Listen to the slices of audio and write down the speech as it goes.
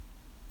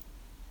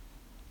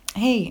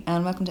Hey,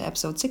 and welcome to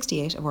episode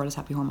 68 of Orla's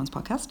Happy Hormones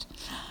podcast.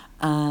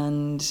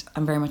 And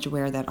I'm very much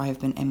aware that I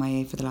have been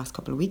MIA for the last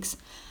couple of weeks.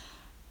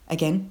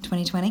 Again,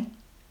 2020.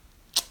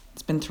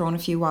 It's been thrown a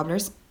few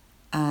wobblers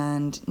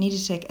and needed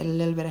to take a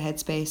little bit of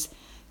headspace.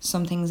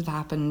 Some things have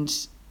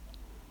happened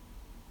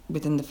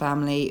within the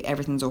family.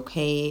 Everything's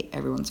okay.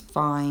 Everyone's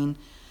fine.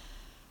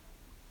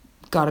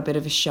 Got a bit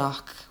of a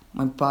shock.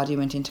 My body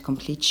went into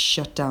complete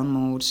shutdown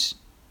mode.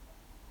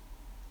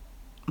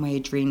 My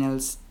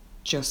adrenals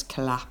just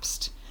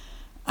collapsed.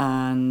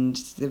 And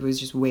there was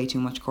just way too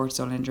much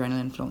cortisol and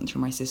adrenaline floating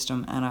through my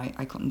system, and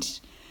I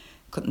couldn't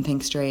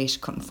think straight,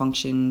 couldn't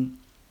function,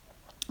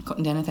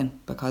 couldn't do anything,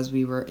 because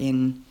we were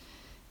in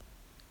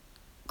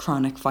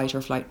chronic fight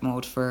or flight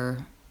mode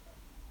for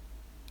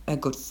a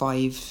good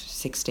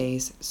 5-6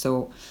 days.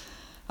 So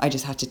I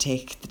just had to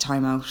take the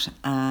time out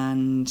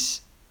and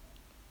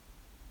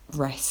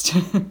rest,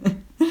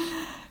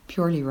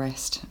 purely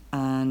rest,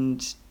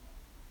 and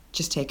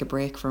just take a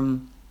break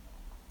from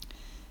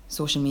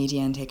social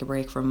media and take a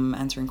break from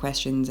answering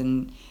questions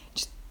and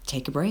just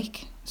take a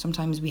break.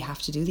 Sometimes we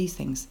have to do these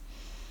things.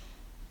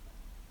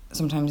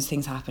 Sometimes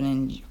things happen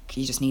and you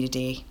just need a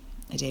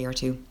day or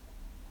two.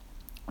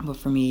 But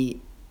for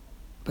me,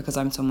 because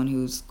I'm someone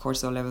whose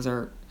cortisol levels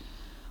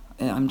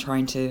I'm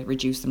trying to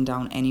reduce them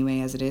down anyway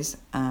as it is,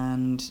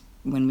 and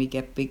when we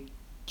get big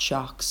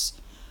shocks,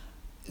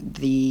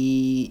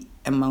 the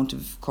amount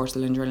of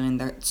cortisol and adrenaline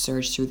that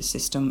surge through the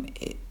system,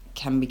 it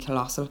can be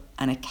colossal,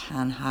 and it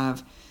can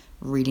have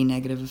really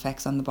negative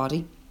effects on the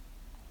body.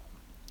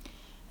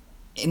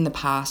 In the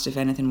past, if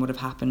anything would have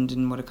happened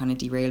and would have kind of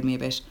derailed me a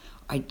bit,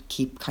 I'd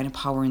keep kind of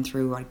powering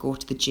through. I'd go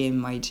to the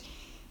gym, I'd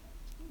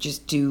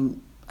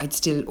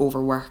still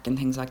overwork and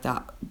things like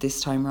that.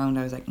 This time around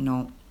I was like,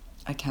 no,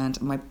 I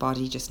can't. My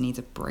body just needs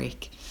a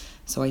break.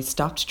 So I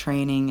stopped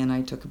training and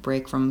I took a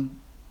break from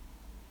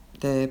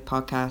the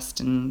podcast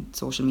and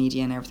social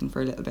media and everything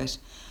for a little bit,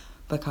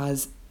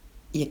 because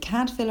you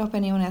can't fill up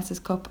anyone else's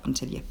cup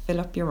until you fill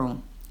up your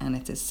own. And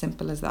it's as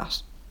simple as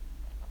that.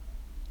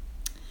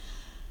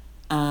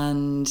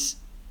 And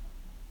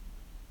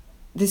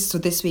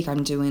this week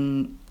I'm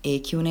doing a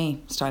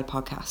Q&A style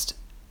podcast.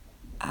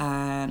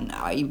 And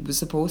I was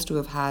supposed to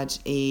have had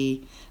my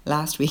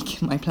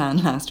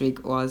plan last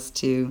week was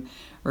to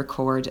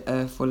record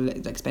a full,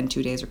 spend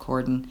 2 days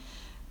recording.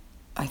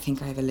 I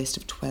think I have a list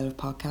of 12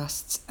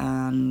 podcasts,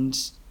 and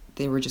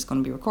they were just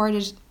going to be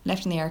recorded,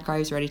 left in the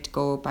archives, ready to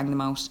go, bang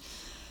them out.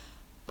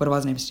 But I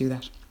wasn't able to do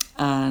that.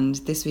 And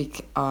this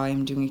week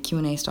I'm doing a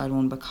Q&A style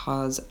one,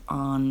 because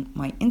on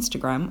my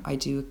Instagram I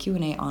do a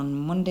Q&A on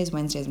Mondays,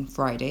 Wednesdays and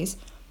Fridays,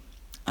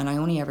 and I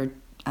only ever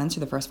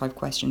answer the first 5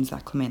 questions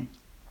that come in.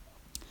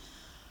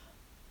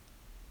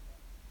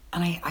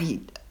 And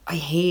I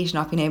hate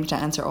not being able to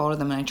answer all of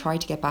them, and I try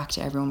to get back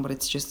to everyone,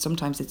 but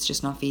sometimes it's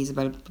just not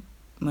feasible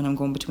when I'm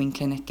going between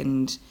clinic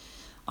and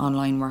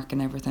online work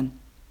and everything.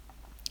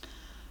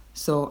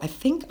 So I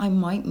think I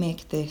might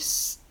make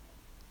this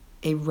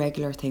a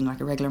regular thing, like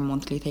a regular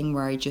monthly thing,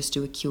 where I just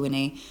do a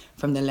Q&A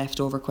from the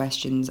leftover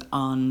questions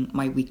on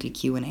my weekly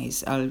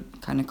Q&As. I'll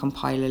kind of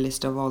compile a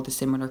list of all the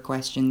similar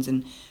questions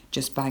and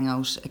just bang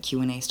out a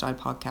Q&A style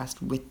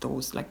podcast with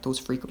those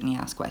frequently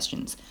asked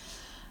questions.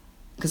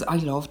 Because I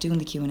love doing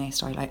the Q&A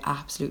style. I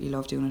absolutely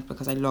love doing it,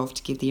 because I love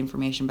to give the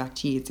information back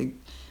to you.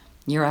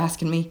 You're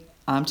asking me,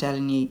 I'm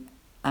telling you,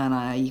 and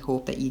I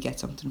hope that you get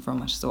something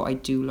from it. So I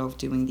do love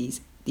doing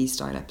these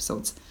style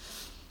episodes.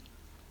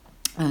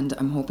 And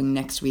I'm hoping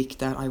next week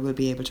that I will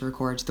be able to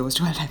record those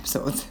 12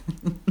 episodes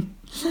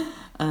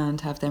and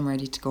have them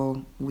ready to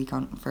go week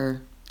on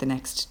for the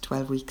next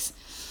 12 weeks.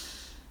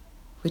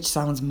 Which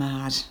sounds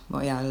mad.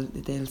 But yeah,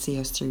 they'll see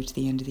us through to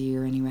the end of the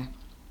year anyway.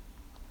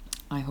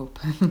 I hope.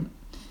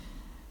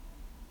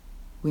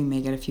 We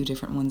may get a few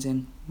different ones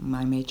in.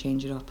 I may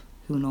change it up.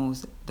 Who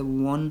knows? The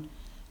one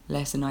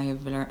lesson I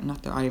have learned,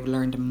 not that I've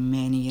learned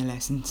many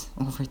lessons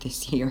over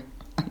this year,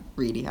 I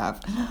really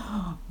have,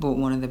 but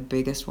one of the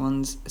biggest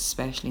ones,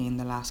 especially in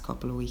the last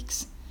couple of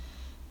weeks,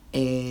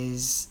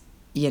 is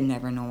you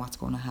never know what's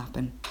going to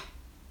happen.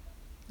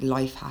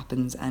 Life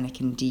happens and it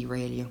can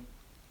derail you,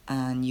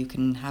 and you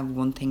can have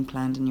one thing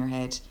planned in your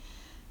head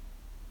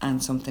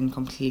and something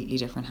completely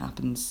different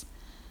happens.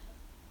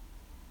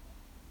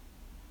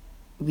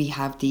 We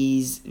have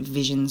these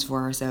visions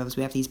for ourselves,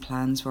 we have these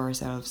plans for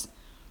ourselves,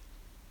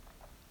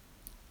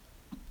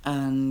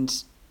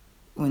 and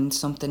when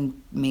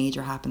something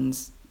major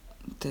happens,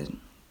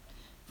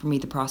 for me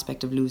the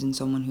prospect of losing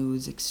someone who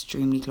was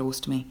extremely close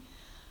to me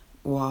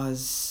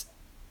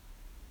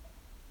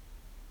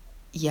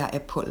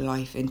it put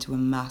life into a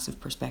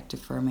massive perspective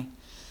for me.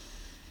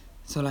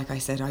 So like I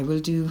said, I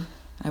will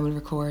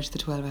record the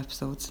 12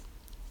 episodes.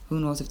 Who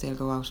knows if they'll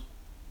go out.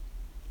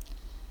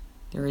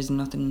 There is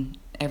nothing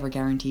ever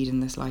guaranteed in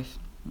this life.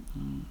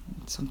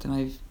 It's something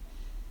I've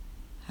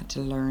had to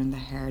learn the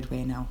hard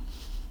way now.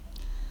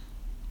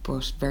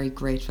 But very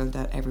grateful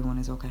that everyone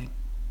is okay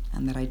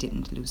and that I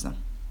didn't lose them.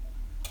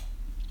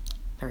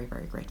 Very,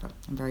 very grateful.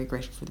 I'm very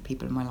grateful for the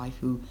people in my life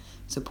who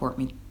support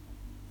me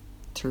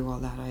through all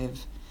that. I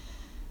have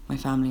my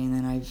family, and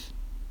then I've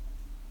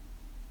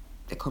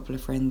a couple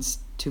of friends,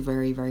 2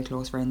 very, very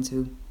close friends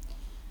who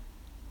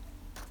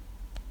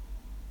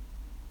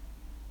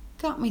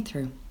got me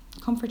through.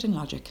 Comfort and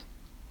logic.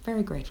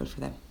 Very grateful for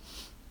them.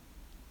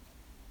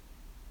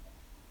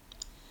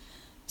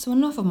 So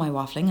enough of my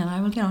waffling, and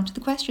I will get on to the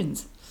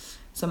questions.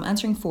 So I'm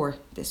answering 4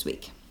 this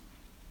week.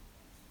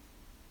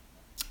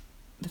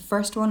 The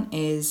first one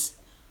is,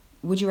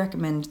 would you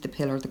recommend the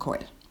pill or the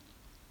coil?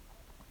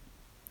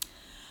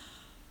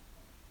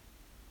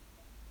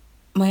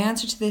 My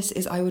answer to this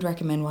is I would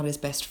recommend what is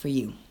best for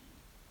you.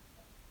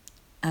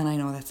 And I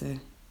know that's a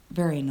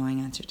very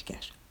annoying answer to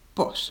get,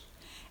 but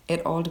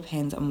it all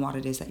depends on what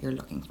it is that you're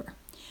looking for.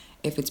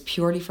 If it's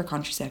purely for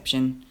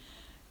contraception,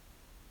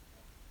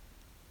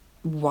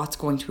 what's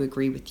going to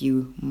agree with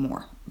you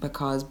more?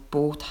 Because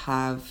both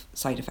have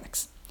side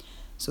effects.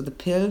 So the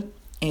pill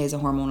is a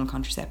hormonal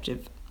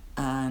contraceptive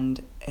and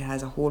it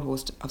has a whole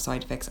host of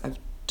side effects. I've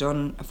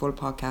done a full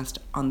podcast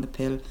on the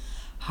pill,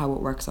 how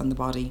it works on the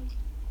body,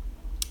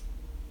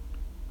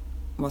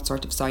 what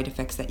sort of side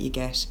effects that you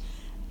get,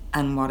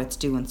 and what it's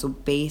doing. So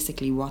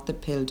basically what the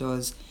pill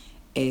does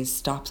is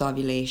stops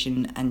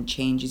ovulation and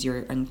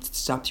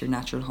stops your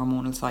natural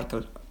hormonal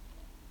cycle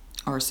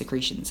or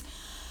secretions.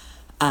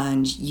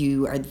 And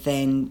you are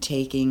then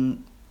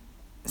taking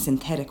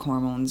synthetic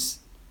hormones,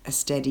 a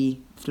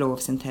steady flow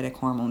of synthetic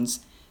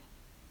hormones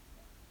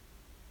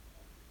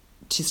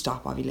to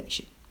stop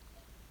ovulation.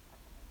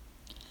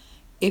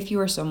 If you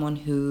are someone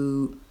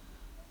who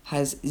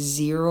has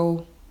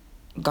 0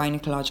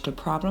 gynecological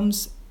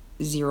problems,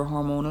 0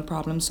 hormonal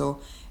problems,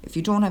 so if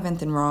you don't have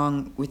anything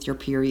wrong with your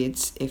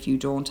periods, if you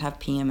don't have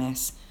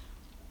PMS,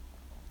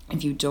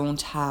 if you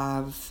don't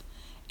have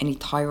any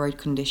thyroid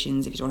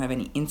conditions, if you don't have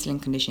any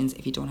insulin conditions,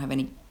 if you don't have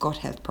any gut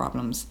health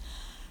problems,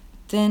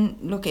 then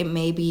look, it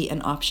may be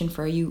an option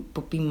for you,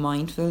 but be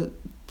mindful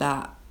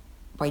that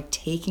by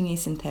taking a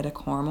synthetic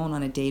hormone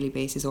on a daily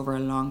basis over a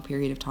long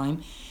period of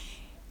time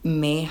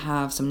may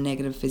have some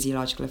negative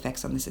physiological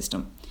effects on the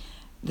system.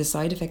 The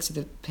side effects of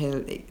the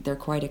pill, they're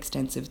quite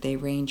extensive. They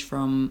range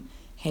from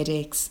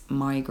headaches,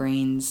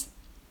 migraines,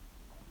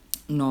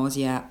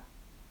 nausea,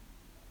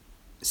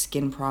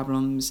 skin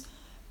problems,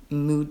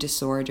 mood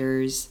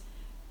disorders,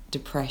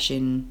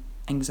 depression,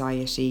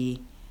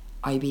 anxiety,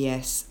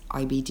 IBS,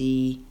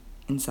 IBD,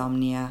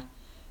 insomnia.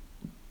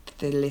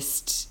 The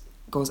list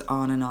goes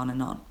on and on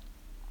and on.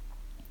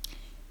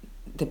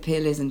 The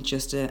pill isn't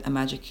just a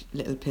magic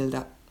little pill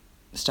that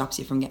stops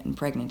you from getting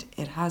pregnant.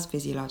 It has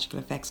physiological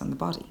effects on the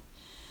body.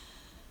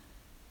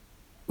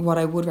 What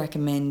I would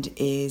recommend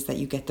is that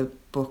you get the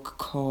book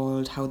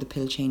called How the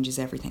Pill Changes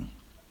Everything.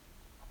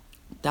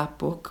 That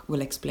book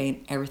will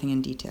explain everything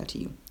in detail to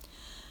you.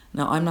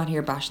 Now, I'm not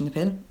here bashing the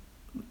pill.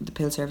 The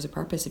pill serves a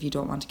purpose. If you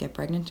don't want to get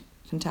pregnant,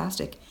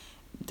 fantastic.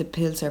 The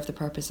pill served the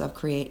purpose of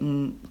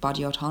creating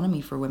body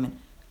autonomy for women,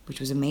 which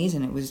was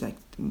amazing. It was like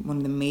one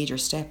of the major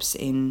steps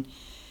in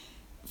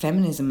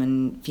feminism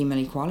and female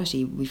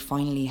equality. We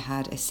finally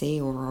had a say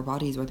over our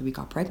bodies, whether we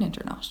got pregnant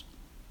or not.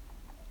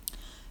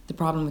 The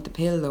problem with the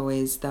pill, though,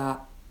 is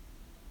that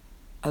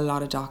a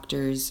lot of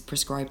doctors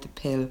prescribe the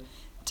pill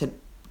to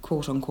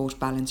quote-unquote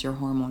balance your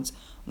hormones,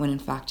 when in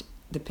fact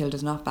the pill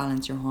does not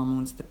balance your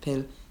hormones. The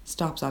pill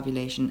stops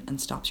ovulation and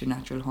stops your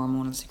natural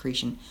hormonal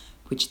secretion,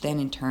 which then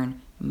in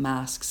turn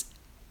masks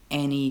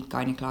any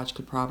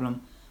gynecological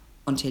problem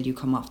until you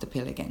come off the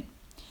pill again.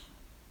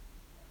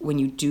 When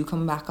you do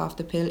come back off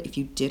the pill, if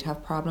you did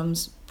have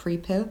problems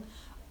pre-pill,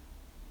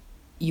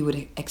 you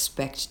would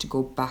expect to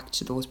go back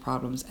to those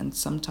problems, and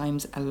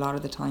sometimes, a lot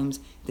of the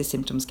times, the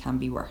symptoms can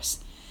be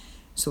worse.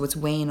 So it's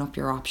weighing up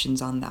your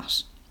options on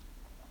that.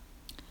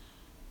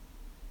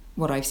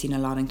 What I've seen a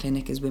lot in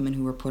clinic is women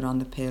who were put on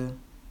the pill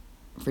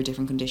for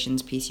different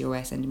conditions,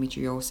 PCOS,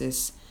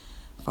 endometriosis,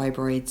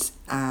 fibroids,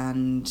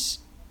 and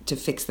to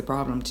fix the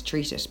problem, to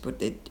treat it, but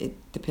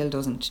the pill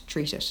doesn't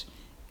treat it,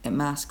 it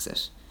masks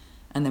it.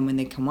 And then when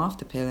they come off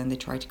the pill and they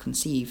try to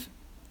conceive,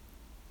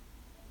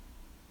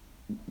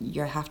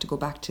 you have to go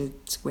back to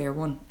square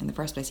one. In the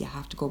first place, you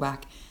have to go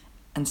back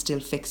and still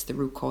fix the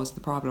root cause of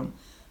the problem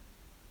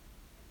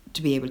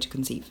to be able to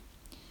conceive.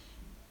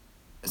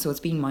 So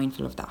it's being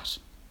mindful of that.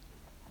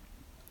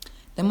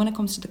 Then when it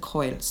comes to the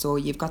coil, so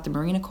you've got the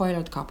Mirena coil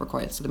or the copper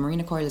coil. So the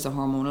Mirena coil is a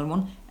hormonal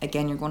one.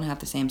 Again, you're going to have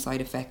the same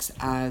side effects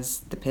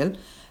as the pill.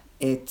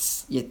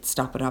 It's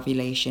stopping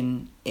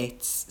ovulation,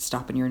 it's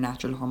stopping your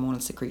natural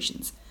hormonal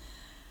secretions.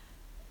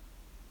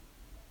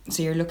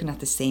 So you're looking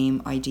at the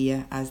same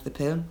idea as the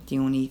pill. The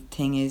only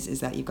thing is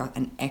that you've got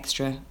an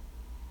extra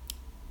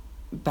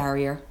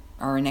barrier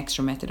or an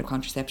extra method of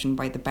contraception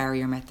by the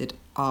barrier method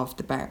of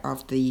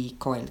the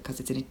coil, because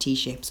it's in a T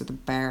shape. So the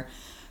bar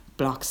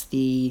blocks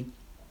the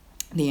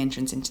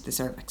entrance into the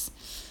cervix.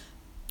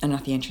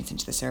 Not the entrance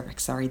into the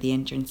cervix, the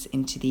entrance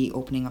into the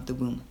opening of the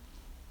womb.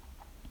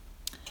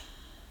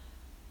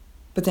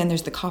 But then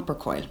there's the copper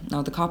coil.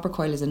 Now, the copper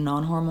coil is a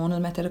non-hormonal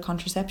method of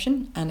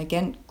contraception. And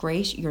again,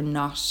 great, you're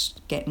not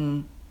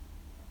getting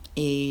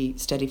a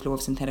steady flow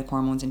of synthetic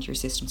hormones into your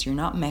system. So you're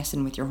not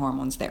messing with your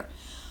hormones there.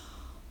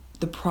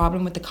 The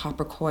problem with the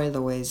copper coil,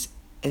 though, is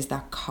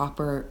that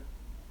copper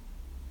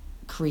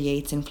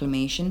creates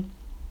inflammation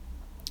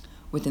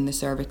within the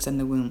cervix and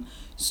the womb,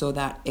 so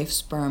that if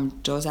sperm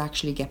does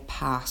actually get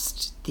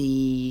past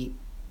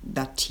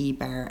that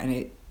T-bar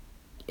and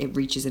it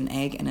reaches an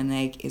egg and an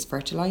egg is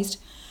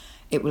fertilized,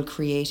 it will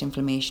create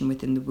inflammation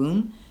within the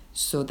womb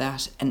so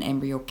that an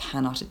embryo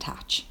cannot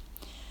attach.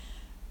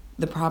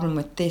 The problem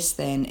with this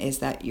then is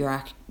that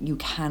you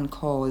can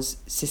cause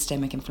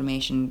systemic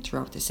inflammation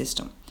throughout the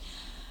system.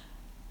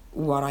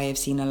 What I have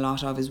seen a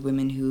lot of is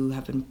women who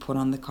have been put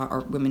on or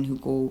women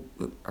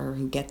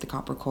who get the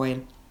copper coil,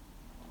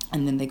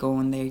 and then they go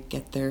and they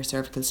get their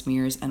cervical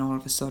smears, and all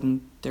of a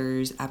sudden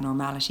there's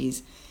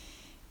abnormalities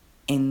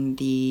in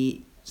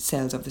the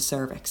cells of the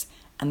cervix.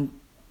 And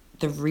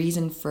the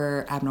reason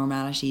for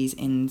abnormalities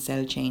in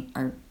cell chain,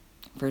 or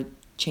for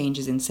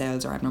changes in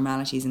cells or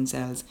abnormalities in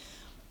cells,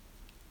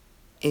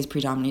 is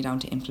predominantly down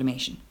to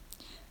inflammation.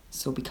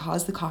 So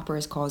because the copper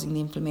is causing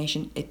the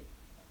inflammation,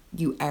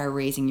 you are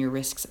raising your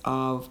risks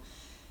of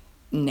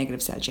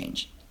negative cell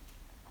change.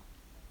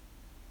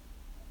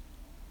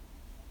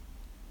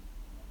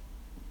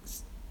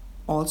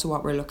 Also,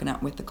 what we're looking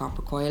at with the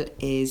copper coil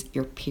is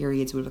your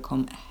periods will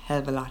become a hell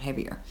of a lot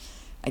heavier.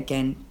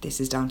 Again,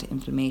 this is down to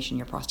inflammation.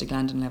 Your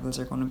prostaglandin levels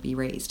are going to be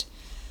raised.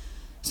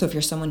 So if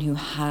you're someone who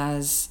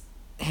has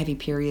heavy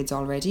periods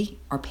already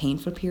or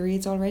painful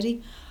periods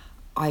already,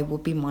 I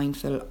would be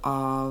mindful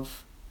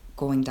of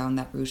going down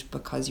that route,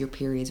 because your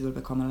periods will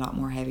become a lot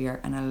more heavier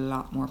and a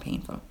lot more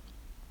painful.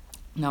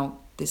 Now,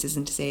 this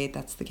isn't to say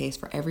that's the case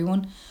for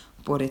everyone,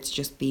 but it's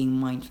just being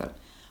mindful.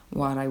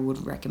 What I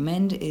would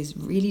recommend is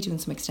really doing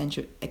some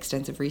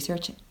extensive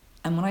research.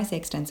 And when I say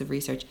extensive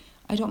research,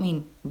 I don't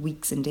mean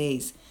weeks and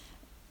days.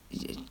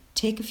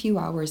 Take a few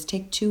hours,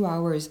 take 2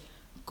 hours,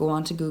 go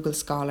on to Google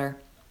Scholar,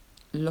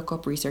 look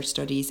up research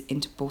studies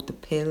into both the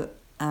pill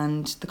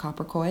and the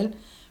copper coil,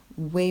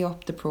 weigh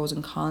up the pros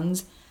and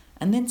cons,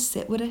 and then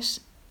sit with it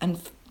and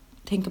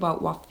think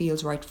about what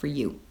feels right for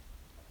you.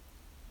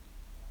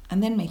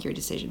 And then make your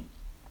decision.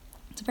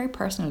 It's a very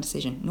personal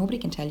decision. Nobody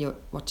can tell you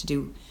what to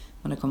do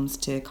when it comes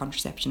to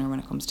contraception or when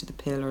it comes to the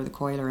pill or the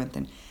coil or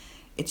anything.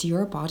 It's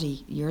your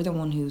body. You're the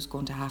one who's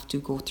going to have to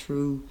go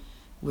through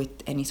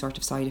with any sort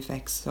of side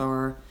effects,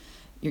 or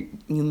you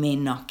may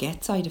not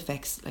get side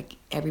effects. Like,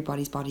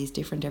 everybody's body is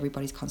different,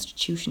 everybody's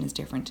constitution is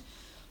different.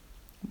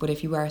 But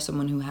if you are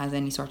someone who has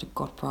any sort of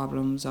gut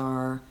problems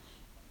or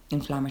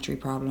inflammatory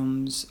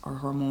problems or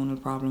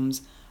hormonal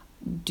problems,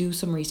 do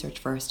some research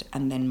first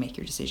and then make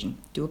your decision.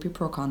 Do up your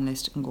pro-con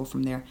list and go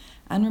from there.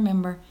 And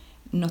remember,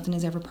 nothing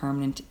is ever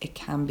permanent. It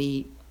can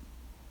be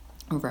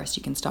reversed.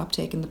 You can stop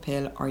taking the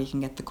pill or you can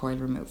get the coil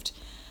removed.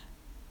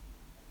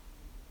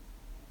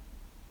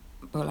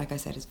 But like I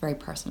said, it's a very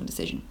personal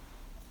decision.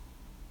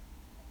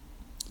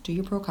 Do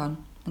your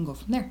pro-con and go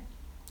from there.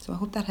 So I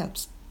hope that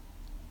helps.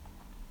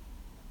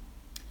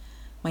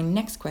 My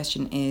next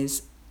question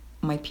is,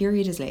 my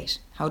period is late.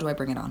 How do I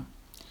bring it on?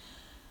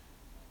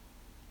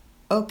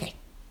 Okay.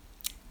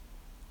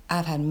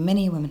 I've had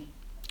many women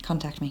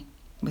contact me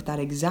with that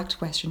exact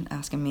question,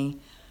 asking me,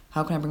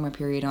 how can I bring my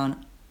period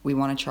on? We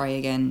want to try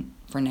again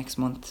for next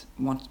month.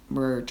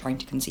 We're trying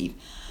to conceive.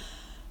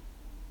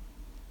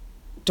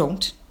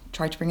 Don't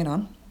try to bring it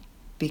on,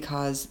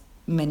 because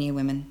many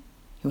women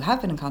who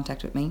have been in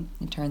contact with me,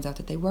 it turns out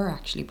that they were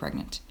actually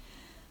pregnant,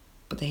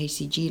 but the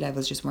HCG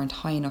levels just weren't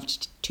high enough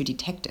to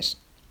detect it.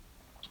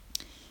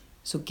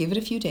 So give it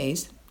a few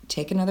days,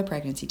 take another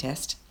pregnancy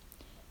test,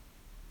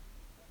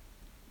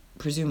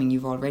 presuming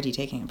you've already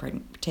taken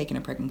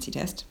a pregnancy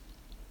test.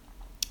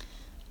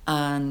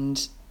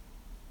 And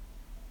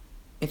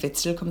if it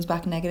still comes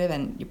back negative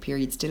and your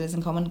period still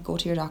isn't coming, go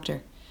to your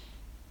doctor.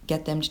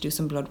 Get them to do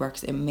some blood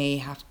works.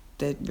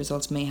 The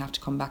results may have to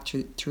come back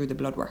through the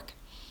blood work.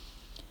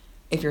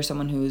 If you're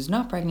someone who's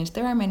not pregnant,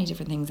 there are many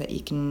different things that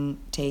you can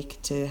take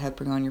to help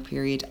bring on your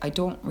period. I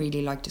don't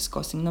really like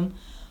discussing them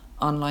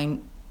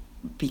online,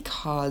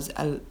 because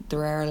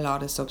there are a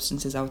lot of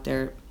substances out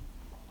there,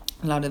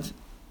 a lot of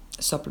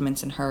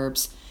supplements and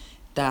herbs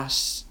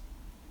that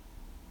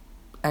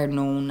are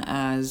known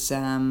as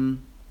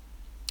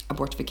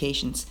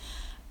abortifications,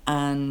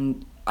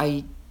 and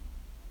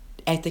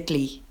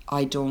ethically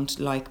I don't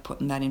like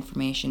putting that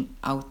information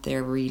out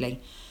there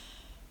really.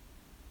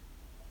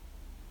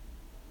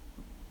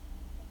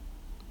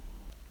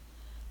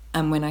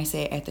 And when I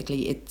say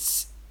ethically,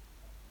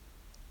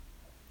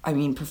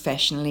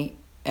 professionally,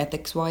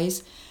 ethics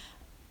wise.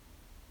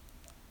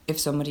 If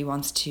somebody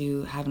wants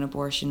to have an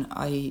abortion,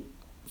 I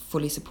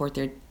fully support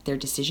their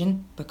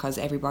decision, because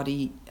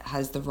everybody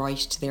has the right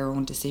to their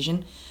own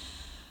decision.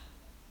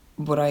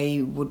 But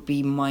I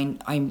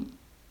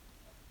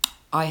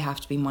have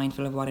to be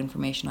mindful of what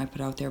information I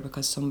put out there,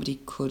 because somebody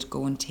could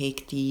go and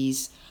take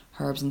these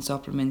herbs and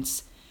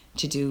supplements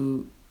to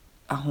do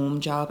a home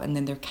job, and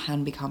then there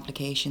can be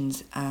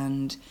complications,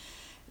 and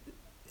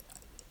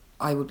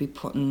I would be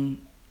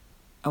putting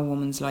a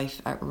woman's life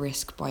at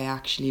risk by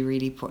actually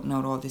really putting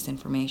out all this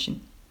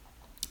information.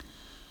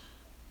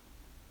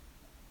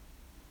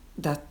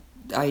 That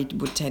I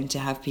would tend to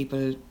have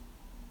people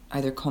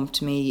either come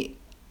to me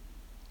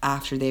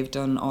after they've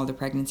done all the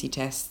pregnancy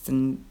tests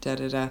and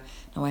da-da-da.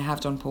 Now, I have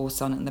done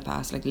posts on it in the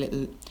past, like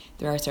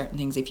there are certain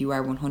things, if you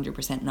are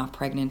 100% not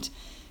pregnant,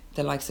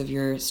 the likes of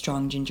your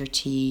strong ginger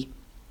tea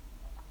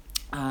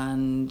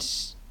and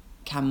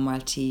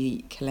chamomile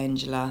tea,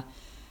 calendula,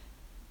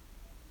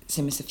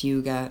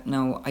 simicifuga.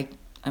 Now,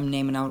 I'm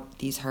naming out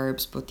these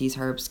herbs, but these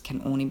herbs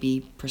can only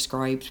be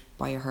prescribed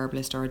by a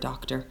herbalist or a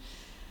doctor.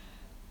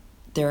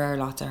 There are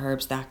lots of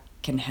herbs that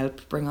can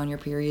help bring on your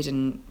period,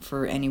 and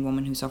for any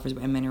woman who suffers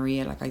with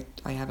amenorrhea, like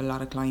I have a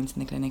lot of clients in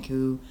the clinic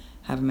who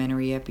have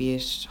amenorrhea, be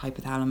it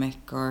hypothalamic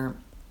or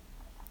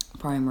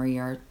primary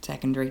or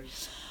secondary,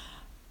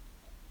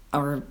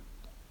 or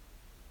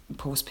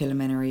post-pill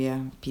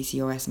amenorrhea,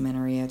 PCOS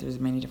amenorrhea. There's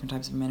many different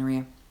types of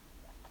amenorrhea.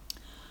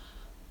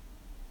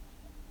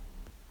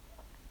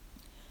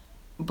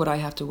 But I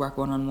have to work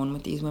one-on-one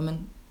with these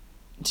women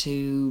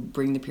to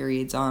bring the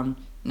periods on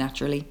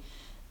naturally,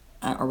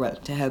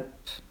 to help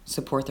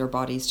support their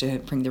bodies to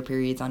bring their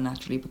periods on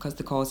naturally, because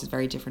the cause is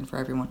very different for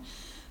everyone.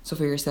 So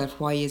for yourself,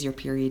 why is your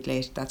period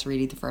late? That's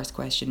really the first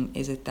question.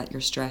 Is it that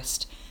you're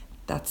stressed?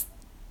 That's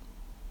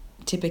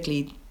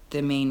typically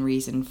the main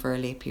reason for a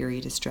late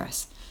period is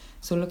stress.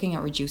 So looking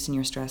at reducing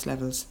your stress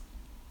levels,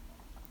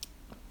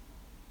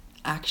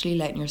 actually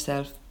letting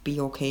yourself be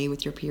okay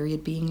with your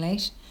period being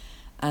late,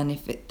 and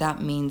if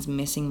that means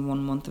missing 1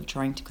 month of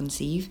trying to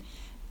conceive,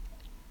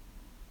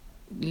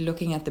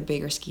 looking at the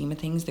bigger scheme of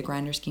things, the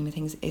grander scheme of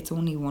things, it's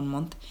only 1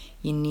 month.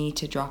 You need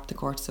to drop the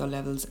cortisol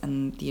levels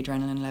and the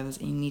adrenaline levels,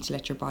 and you need to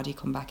let your body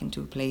come back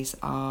into a place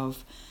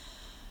of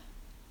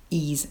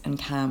ease and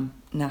calm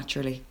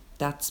naturally.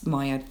 That's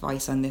my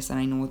advice on this, and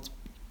I know it's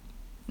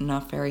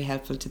not very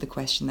helpful to the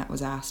question that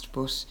was asked,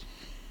 but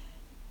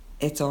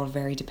it's all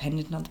very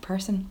dependent on the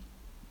person.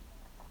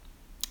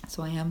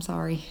 So I am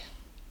sorry.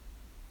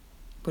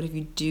 But if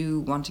you do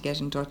want to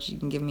get in touch, you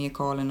can give me a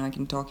call and I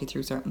can talk you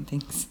through certain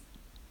things.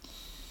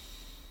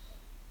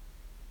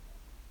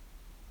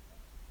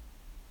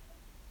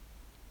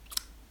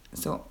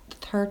 So the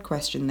third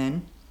question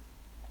then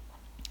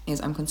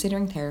is, I'm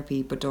considering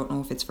therapy but don't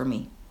know if it's for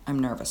me. I'm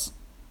nervous.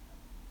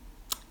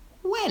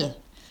 Well,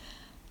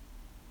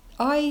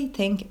 I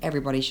think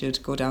everybody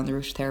should go down the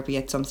route of therapy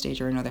at some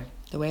stage or another.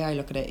 The way I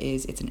look at it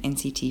is, it's an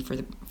NCT for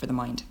the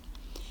mind.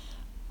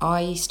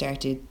 I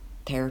started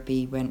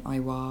therapy when I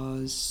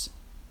was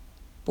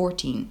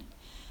 14.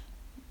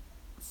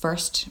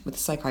 First with a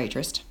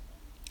psychiatrist.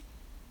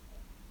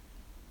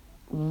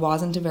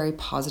 Wasn't a very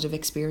positive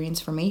experience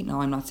for me.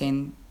 Now, I'm not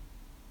saying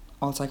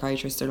all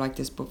psychiatrists are like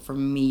this, but for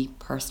me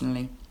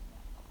personally,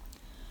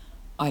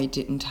 I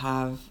didn't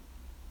have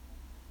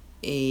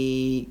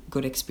a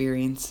good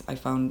experience. I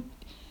found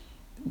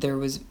there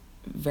was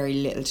very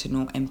little to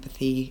no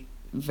empathy,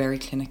 very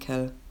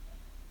clinical,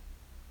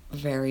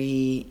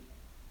 very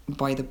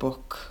by the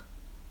book,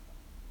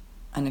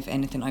 and if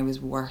anything, I was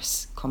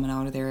worse coming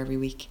out of there every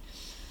week.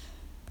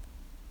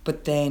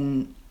 But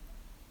then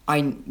I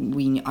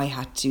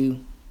had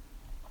to,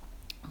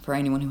 for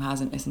anyone who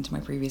hasn't listened to my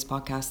previous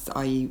podcasts,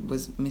 I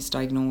was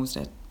misdiagnosed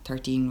at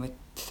 13 with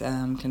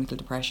clinical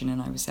depression,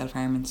 and I was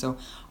self-harming, so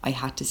I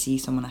had to see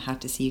someone. I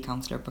had to see a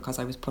counsellor because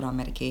I was put on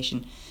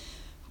medication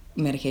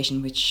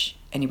which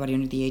anybody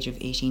under the age of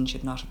 18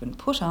 should not have been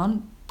put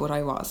on, but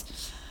I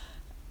was.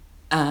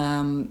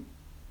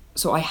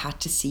 So I had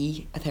to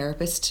see a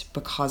therapist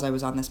because I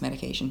was on this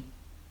medication.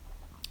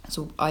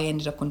 So I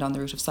ended up going down the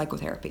route of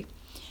psychotherapy.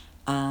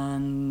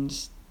 And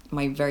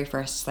my very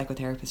first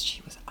psychotherapist,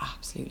 she was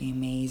absolutely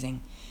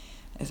amazing.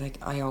 It's like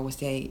I always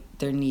say,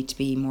 there need to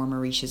be more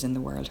Mauritius in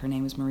the world. Her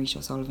name is Mauritia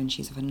O'Sullivan.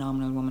 She's a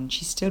phenomenal woman.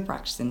 She's still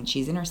practicing.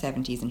 She's in her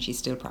 70s and she's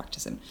still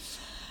practicing.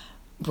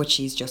 But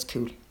she's just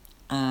cool.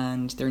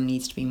 And there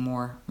needs to be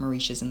more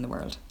Mauritius in the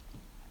world.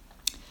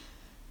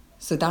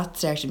 So that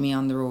started me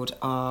on the road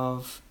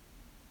of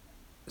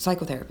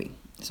psychotherapy.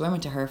 So I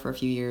went to her for a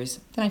few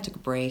years. Then I took a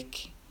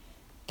break.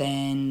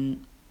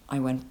 Then I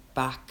went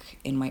back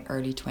in my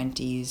early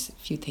 20s. A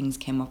few things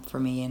came up for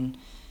me and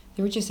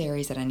they were just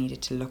areas that I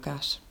needed to look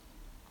at.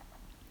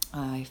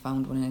 I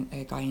found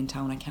a guy in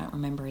town. I can't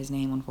remember his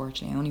name,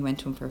 unfortunately. I only went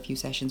to him for a few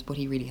sessions, but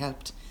he really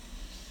helped.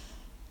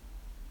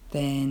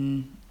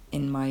 Then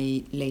in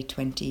my late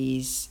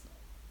 20s,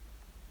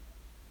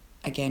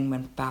 again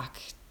went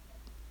back.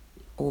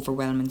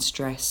 Overwhelming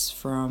stress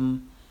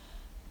from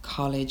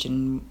college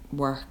and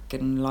work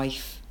and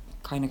life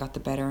kind of got the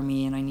better of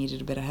me, and I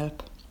needed a bit of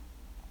help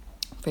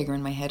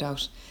figuring my head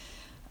out.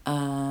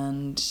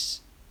 And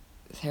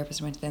the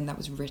therapist I went to then, that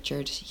was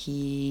Richard.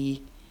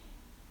 He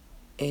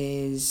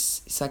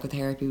is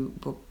psychotherapy,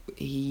 but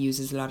he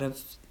uses a lot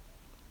of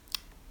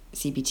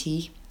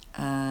CBT,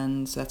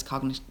 and so that's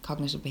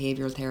cognitive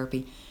behavioural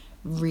therapy.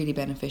 Really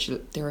beneficial.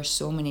 There are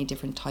so many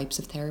different types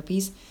of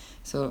therapies.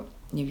 So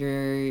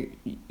your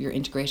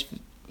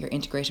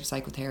integrative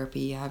psychotherapy,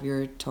 you have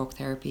your talk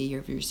therapy, you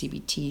have your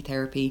CBT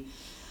therapy.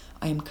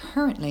 I am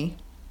currently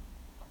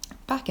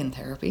back in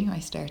therapy. I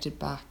started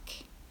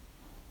back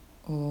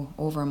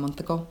over a month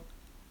ago,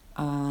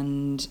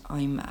 and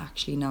I'm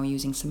actually now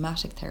using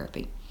somatic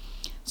therapy.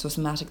 So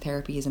somatic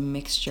therapy is a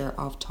mixture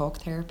of talk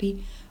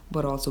therapy,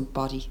 but also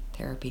body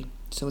therapy.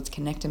 So it's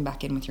connecting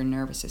back in with your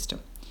nervous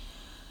system.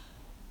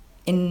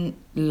 In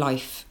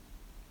life,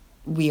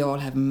 we all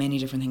have many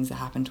different things that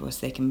happen to us.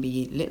 They can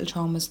be little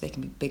traumas, they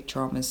can be big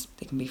traumas,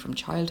 they can be from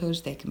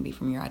childhood, they can be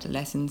from your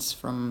adolescence,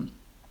 from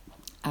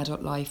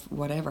adult life,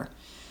 whatever.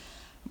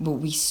 But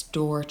we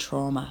store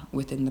trauma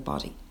within the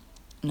body.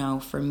 Now,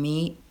 for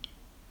me,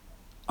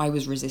 I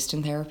was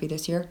resisting therapy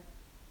this year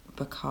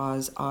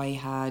because I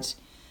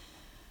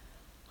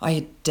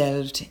had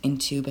delved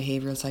into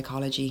behavioural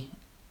psychology.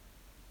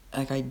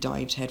 Like, I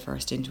dived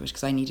headfirst into it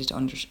because I needed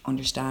to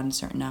understand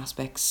certain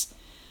aspects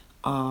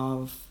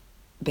of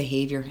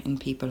behaviour in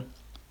people,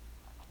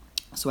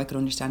 so I could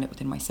understand it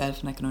within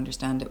myself and I could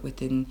understand it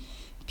within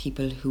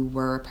people who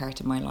were a part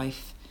of my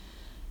life.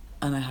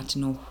 And I had to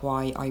know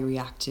why I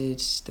reacted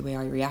the way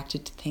I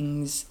reacted to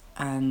things,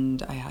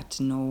 and I had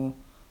to know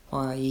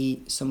why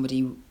some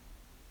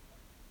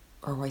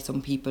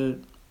people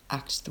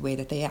act the way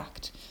that they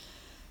act.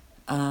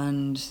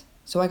 And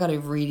so I got a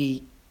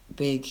really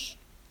big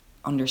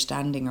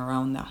understanding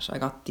around that. I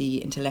got the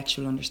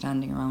intellectual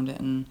understanding around it,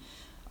 and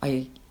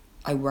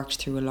I worked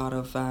through a lot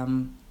of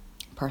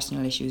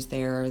personal issues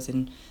there, as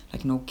in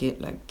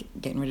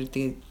getting rid of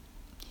the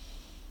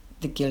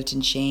guilt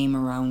and shame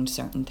around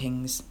certain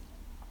things.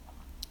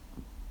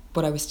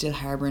 But I was still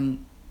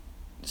harbouring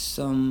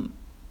some,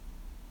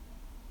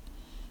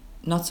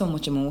 not so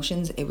much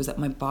emotions, it was that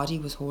my body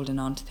was holding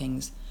on to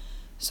things.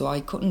 So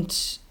I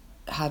couldn't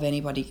have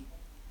anybody,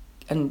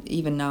 and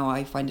even now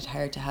I find it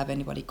hard to have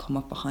anybody come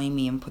up behind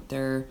me and put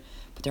their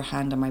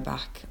hand on my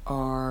back,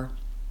 or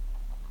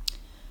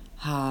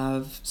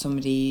have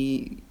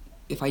somebody,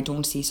 if I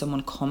don't see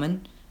someone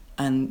coming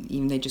and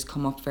even they just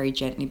come up very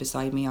gently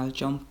beside me, I'll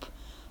jump.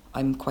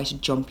 I'm quite a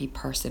jumpy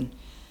person,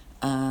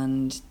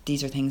 and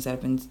these are things that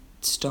have been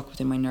stuck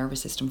within my nervous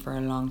system for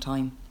a long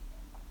time.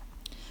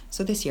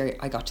 So this year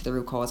I got to the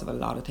root cause of a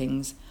lot of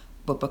things,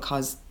 but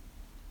because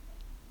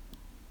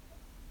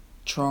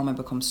trauma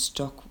becomes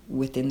stuck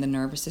within the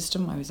nervous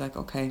system, I was like,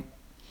 okay,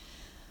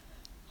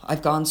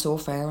 I've gone so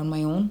far on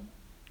my own,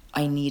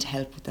 I need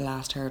help with the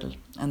last hurdle,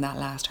 and that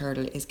last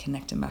hurdle is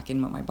connecting back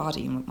in with my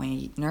body and with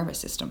my nervous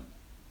system.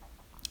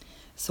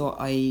 So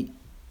I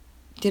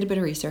did a bit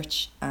of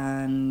research,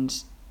 and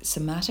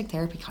somatic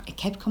therapy, it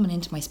kept coming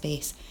into my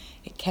space.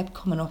 It kept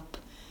coming up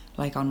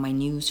like on my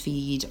news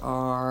feed,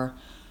 or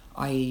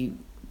I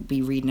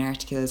be reading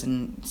articles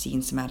and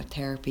seeing somatic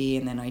therapy,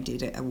 and then I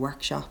did a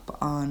workshop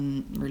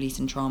on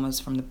releasing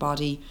traumas from the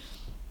body,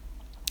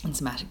 and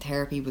somatic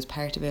therapy was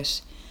part of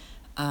it.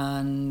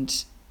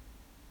 And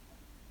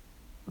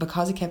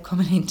because it kept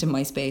coming into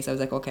my space, I was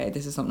like, okay,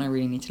 this is something I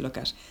really need to look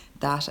at.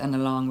 That, and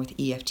along with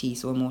EFT,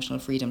 so emotional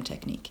freedom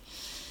technique.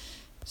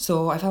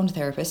 So I found a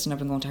therapist, and I've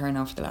been going to her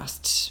now for the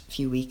last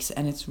few weeks,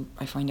 and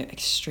I find it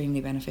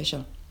extremely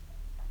beneficial.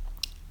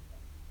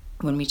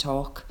 When we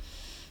talk,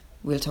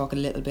 we'll talk a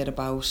little bit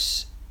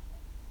about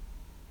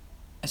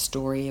a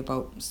story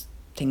about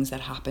things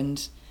that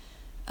happened,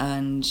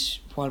 and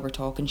while we're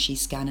talking,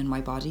 she's scanning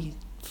my body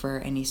for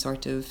any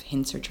sort of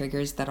hints or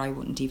triggers that I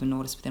wouldn't even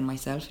notice within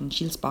myself, and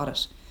she'll spot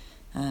it,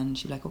 and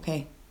she'll be like,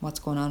 okay, what's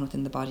going on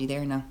within the body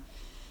there now?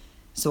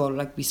 So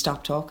like we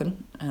stop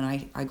talking,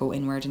 and I go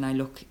inward and I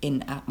look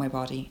in at my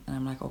body, and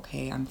I'm like,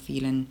 okay, I'm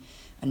feeling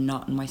a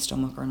knot in my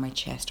stomach or in my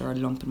chest, or a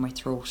lump in my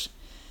throat,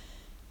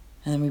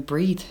 and then we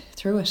breathe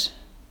through it,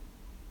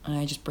 and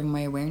I just bring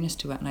my awareness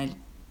to it, and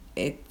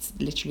it's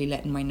literally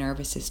letting my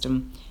nervous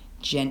system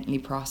gently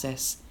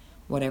process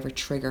whatever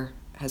trigger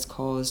has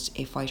caused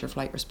a fight or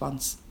flight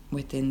response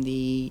within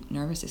the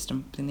nervous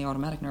system, within the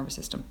automatic nervous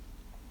system.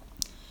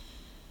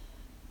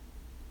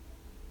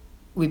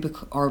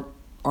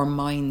 Our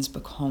minds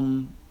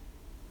become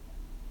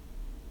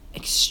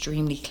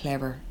extremely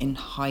clever in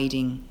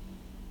hiding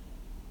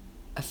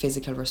a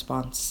physical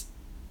response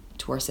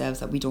to ourselves,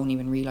 that we don't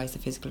even realise the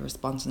physical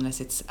response unless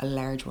it's a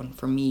large one.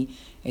 For me,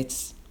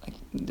 it's like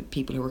the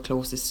people who are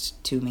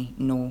closest to me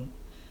know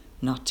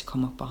not to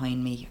come up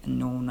behind me, and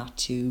know not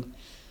to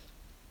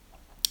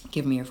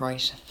give me a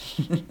fright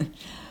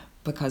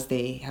because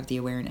they have the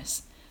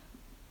awareness.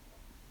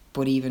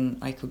 But even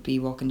I could be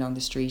walking down the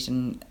street,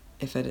 and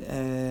if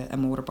a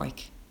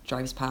motorbike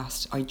drives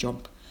past, I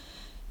jump.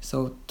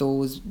 So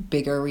those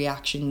bigger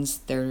reactions,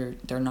 they're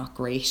not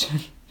great.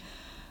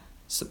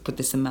 So, but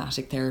the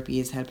somatic therapy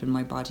is helping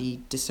my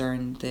body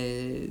discern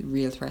the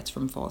real threats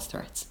from false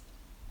threats.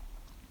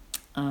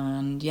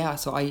 And yeah,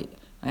 so I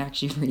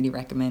actually really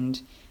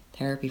recommend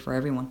therapy for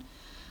everyone.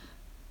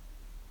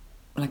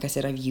 Like I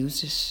said, I've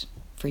used it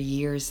for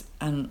years,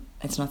 and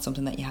it's not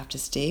something that you have to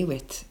stay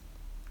with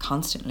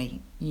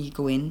constantly. You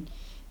go in,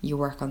 you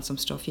work on some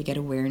stuff, you get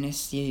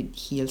awareness, you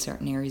heal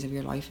certain areas of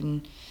your life,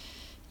 and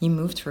you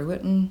move through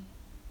it, and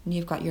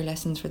you've got your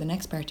lessons for the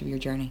next part of your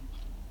journey.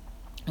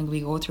 And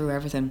we go through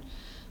everything,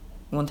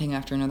 one thing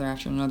after another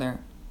after another.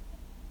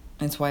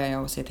 And it's why I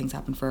always say things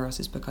happen for us,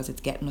 is because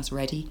it's getting us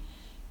ready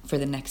for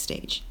the next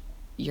stage.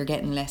 You're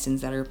getting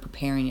lessons that are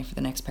preparing you for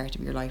the next part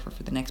of your life, or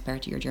for the next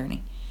part of your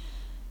journey.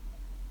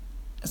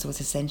 So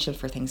it's essential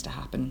for things to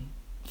happen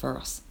for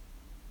us.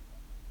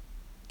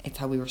 It's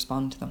how we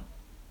respond to them.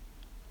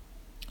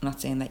 I'm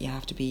not saying that you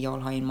have to be all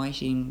high and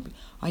mighty and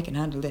I can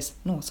handle this.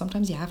 No,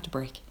 sometimes you have to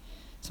break.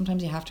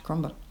 Sometimes you have to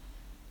crumble.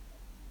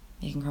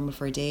 You can crumble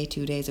for a day,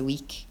 2 days, a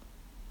week,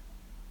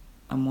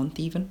 a month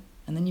even,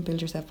 and then you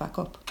build yourself back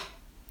up.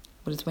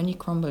 But it's when you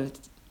crumble,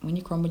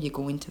 you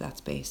go into that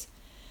space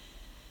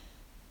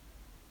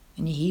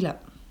and you heal it.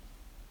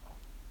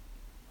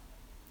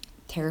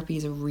 Therapy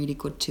is a really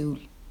good tool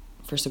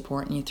for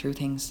supporting you through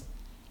things.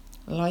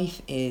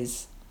 Life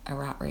is a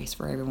rat race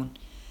for everyone.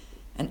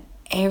 And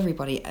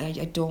everybody,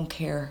 I don't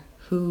care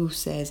who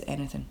says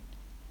anything.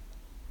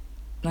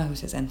 Not who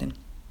says anything.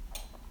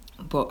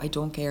 But I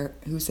don't care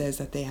who says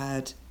that they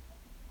have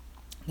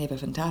a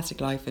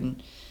fantastic life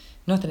and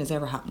nothing has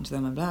ever happened to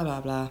them and blah, blah,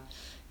 blah.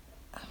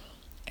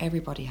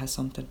 Everybody has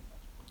something.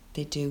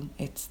 They do.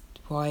 It's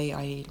why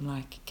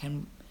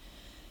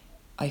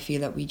I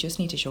feel that we just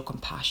need to show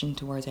compassion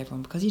towards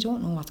everyone, because you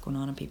don't know what's going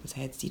on in people's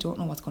heads. You don't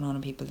know what's going on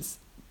in people's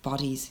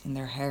bodies, in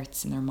their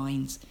hearts, in their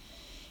minds.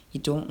 You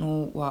don't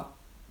know what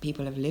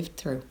people have lived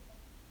through.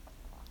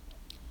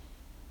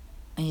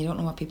 And you don't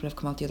know what people have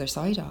come out the other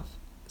side of.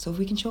 So if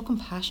we can show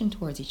compassion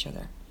towards each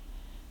other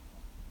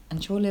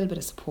and show a little bit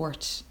of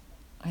support,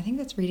 I think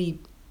that's really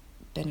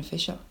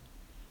beneficial.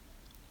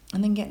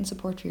 And then getting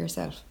support for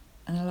yourself.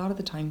 And a lot of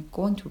the time,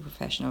 going to a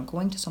professional,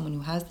 going to someone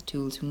who has the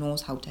tools, who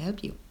knows how to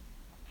help you.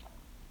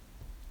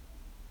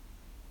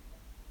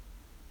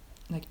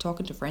 Like,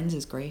 talking to friends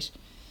is great.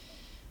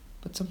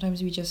 But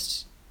sometimes you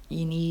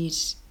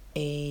need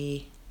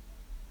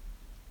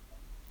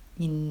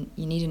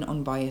an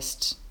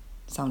unbiased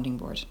sounding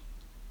board.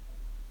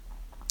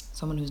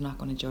 Someone who's not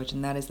going to judge,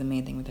 and that is the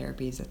main thing with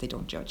therapy, is that they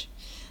don't judge.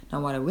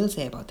 Now, what I will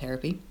say about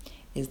therapy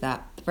is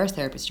that the first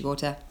therapist you go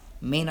to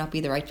may not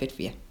be the right fit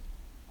for you.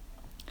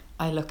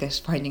 I look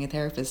at finding a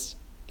therapist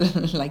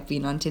like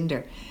being on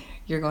Tinder.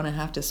 You're going to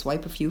have to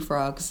swipe a few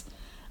frogs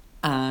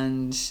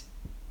and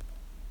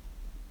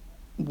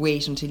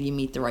wait until you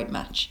meet the right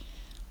match.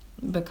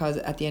 Because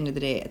at the end of the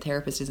day, a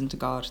therapist isn't a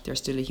god, they're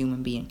still a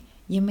human being.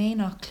 You may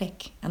not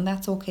click, and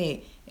that's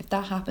okay. If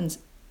that happens,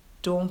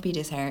 don't be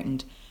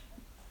disheartened.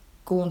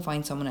 Go and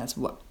find someone else.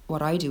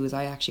 What I do is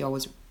I actually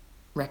always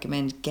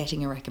recommend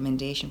getting a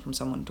recommendation from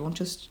someone. Don't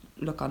just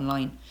look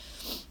online.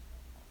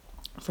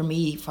 For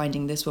me,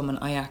 finding this woman,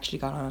 I actually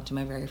got on to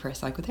my very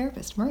first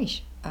psychotherapist,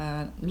 Maurice,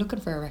 looking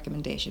for a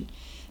recommendation.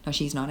 Now,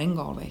 she's not in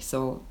Galway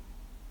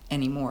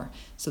anymore,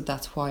 so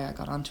that's why I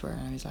got onto her.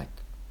 And I was like,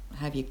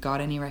 have you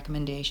got any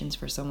recommendations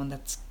for someone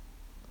that's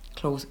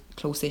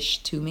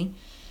close-ish to me?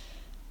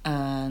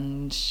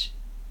 And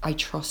I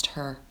trust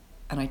her,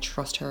 and I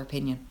trust her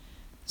opinion.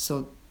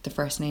 So the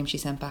first name she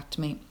sent back to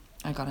me,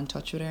 I got in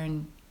touch with her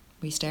and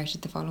we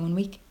started the following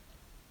week.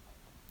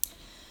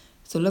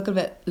 So look at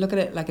it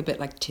like a bit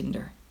like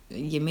Tinder.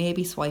 You may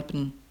be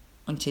swiping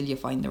until you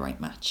find the right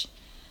match.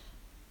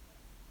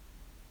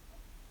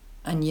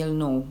 And you'll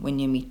know when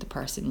you meet the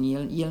person.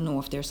 You'll know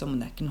if there's someone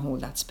that can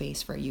hold that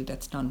space for you,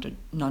 that's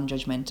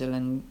non-judgmental,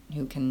 and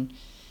who can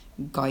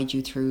guide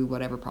you through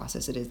whatever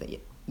process it is that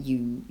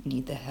you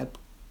need the help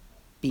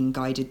being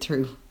guided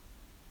through.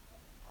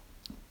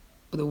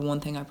 But the one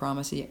thing I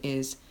promise you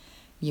is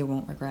you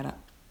won't regret it.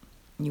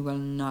 You will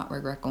not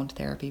regret going to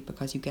therapy,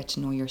 because you get to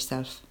know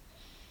yourself.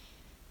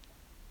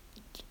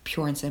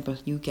 Pure and simple,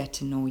 you get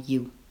to know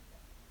you.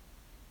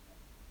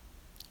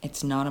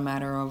 It's not a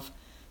matter of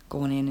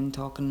going in and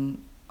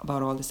talking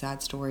about all the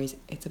sad stories.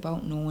 It's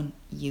about knowing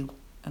you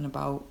and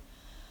about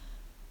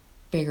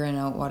figuring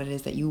out what it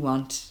is that you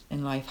want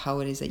in life, how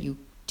it is that you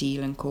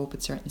deal and cope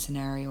with certain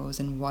scenarios,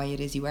 and why it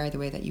is you are the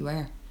way that you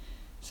are.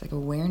 It's like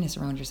awareness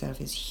around yourself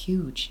is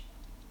huge.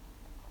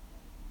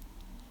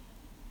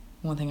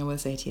 One thing I will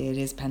say to you, it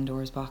is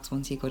Pandora's box.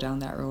 Once you go down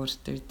that road,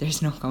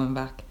 there's no coming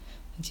back.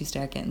 Once you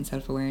start getting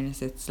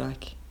self-awareness, it's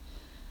like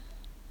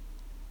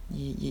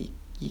you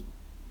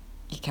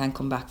can't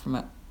come back from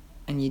it,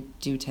 and you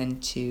do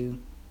tend to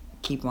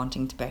keep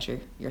wanting to better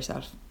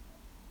yourself.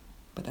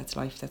 But that's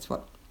life. That's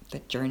what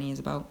that journey is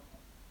about.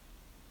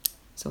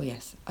 So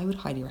yes, I would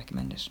highly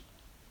recommend it.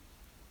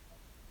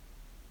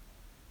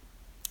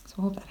 So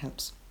I hope that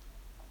helps.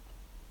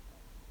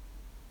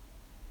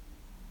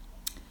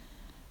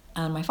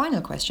 And my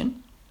final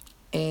question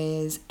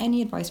is,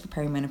 any advice for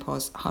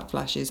perimenopause, hot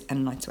flashes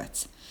and night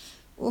sweats?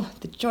 Oh,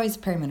 the joys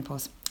of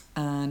perimenopause.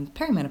 And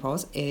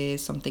perimenopause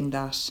is something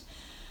that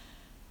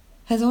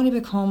has only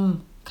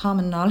become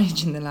common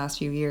knowledge in the last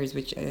few years,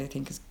 which I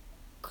think is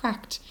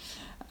cracked.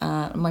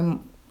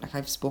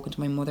 I've spoken to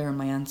my mother and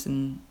my aunts,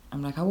 and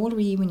I'm like, how old were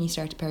you when you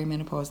started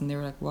perimenopause? And they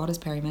were like, what is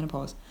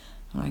perimenopause?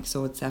 I'm like,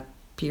 so it's that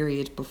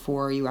period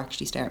before you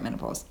actually start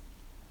menopause.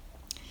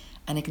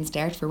 And it can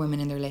start for women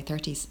in their late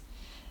 30s.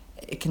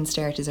 It can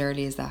start as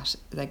early as that.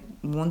 Like,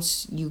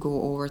 once you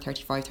go over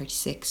 35,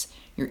 36,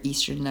 your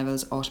estrogen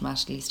levels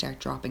automatically start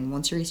dropping.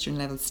 Once your estrogen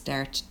levels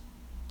start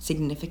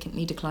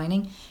significantly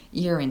declining,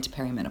 you're into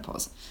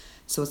perimenopause.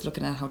 So it's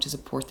looking at how to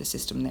support the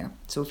system there.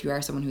 So if you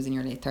are someone who's in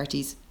your late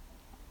 30s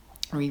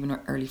or even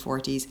early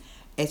 40s,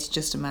 It's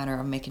just a matter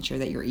of making sure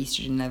that your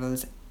estrogen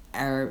levels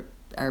are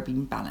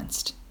being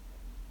balanced.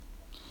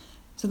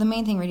 So the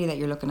main thing really that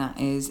you're looking at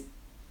is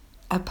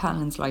a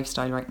balanced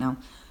lifestyle right now.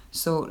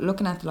 So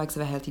looking at the likes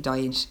of a healthy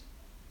diet,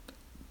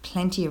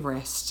 plenty of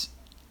rest,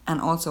 and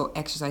also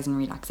exercise and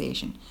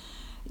relaxation.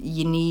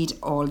 You need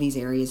all these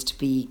areas to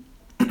be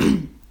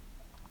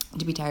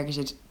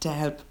targeted to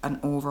help an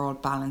overall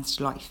balanced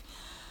life.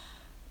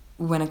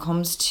 When it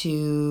comes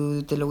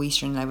to the low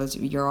estrogen levels,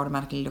 you're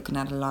automatically looking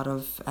at a lot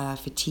of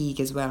fatigue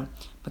as well,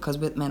 because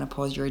with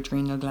menopause your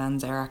adrenal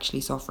glands are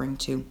actually suffering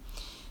too.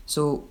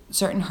 So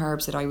certain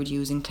herbs that I would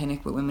use in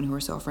clinic with women who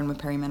are suffering with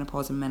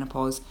perimenopause and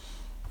menopause.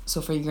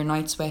 So for your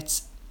night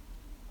sweats,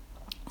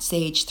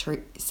 sage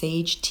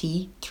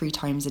tea 3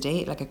 times a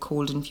day, like a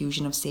cold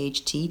infusion of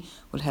sage tea,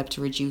 will help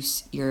to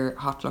reduce your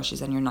hot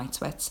flushes and your night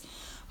sweats.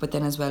 But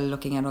then as well,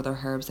 looking at other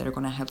herbs that are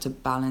going to help to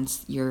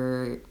balance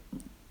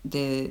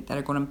that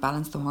are going to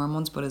balance the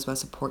hormones, but as well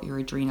support your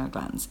adrenal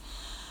glands.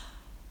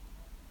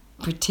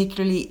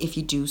 Particularly if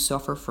you do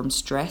suffer from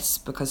stress,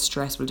 because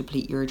stress will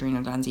deplete your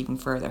adrenal glands even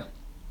further.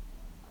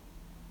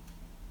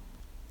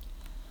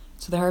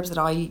 So the herbs that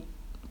I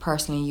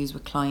personally use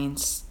with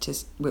clients,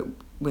 with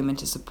women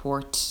to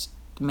support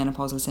the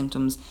menopausal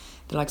symptoms,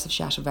 the likes of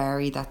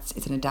shatavari,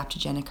 it's an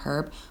adaptogenic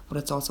herb, but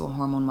it's also a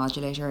hormone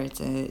modulator. It's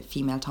a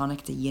female tonic,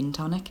 it's a yin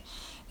tonic.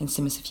 And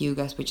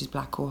Simicifuga, which is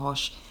black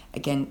cohosh,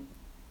 again,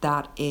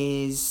 that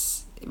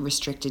is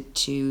restricted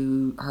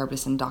to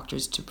herbalists and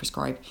doctors to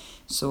prescribe.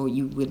 So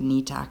you would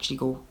need to actually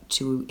go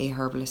to a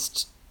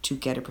herbalist to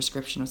get a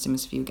prescription of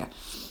Simicifuga.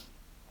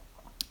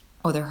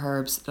 Other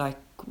herbs like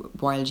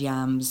wild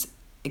yams,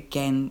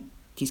 again,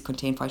 these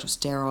contain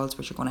phytosterols,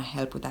 which are going to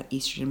help with that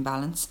estrogen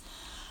balance.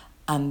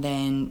 And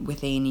then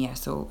withania,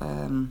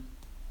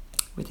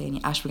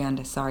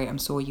 ashwagandha, sorry, I'm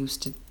so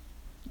used to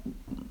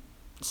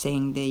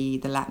saying the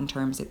Latin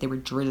terms that they were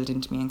drilled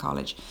into me in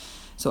college.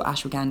 So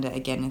ashwagandha,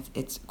 again,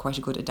 it's quite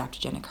a good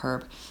adaptogenic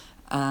herb.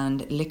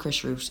 And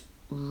licorice root,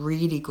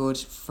 really good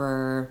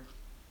for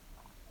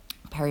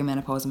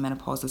perimenopause and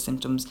menopausal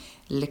symptoms.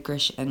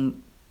 Licorice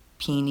and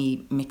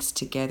peony mixed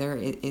together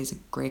is a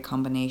great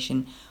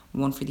combination.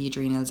 1 for the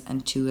adrenals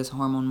and 2 as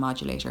hormone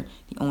modulator.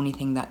 The only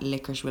thing that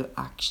licorice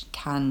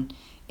can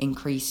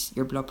increase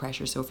your blood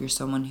pressure. So if you're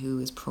someone who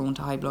is prone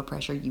to high blood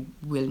pressure, you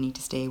will need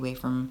to stay away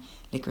from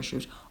licorice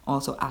root.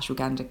 Also,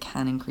 ashwagandha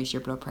can increase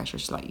your blood pressure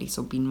slightly,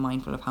 so be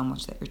mindful of how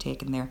much that you're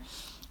taking there.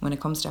 When it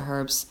comes to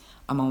herbs,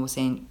 I'm always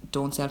saying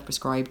don't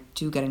self-prescribe.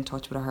 Do get in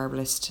touch with a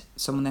herbalist,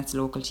 someone that's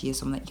local to you,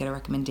 someone that you get a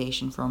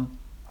recommendation from,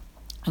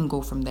 and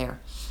go from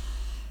there.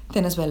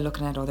 Then as well,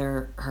 looking at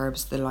other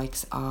herbs, the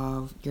likes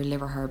of your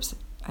liver herbs.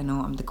 I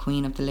know I'm the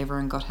queen of the liver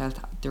and gut health.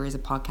 There is a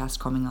podcast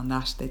coming on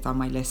that. It's on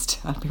my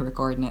list. I'll be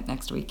recording it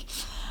next week.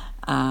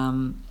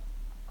 We're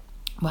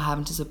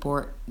having to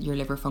support your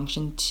liver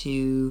function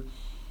to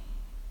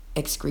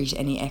excrete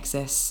any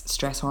excess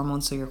stress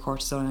hormones, so your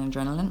cortisol and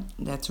adrenaline.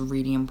 That's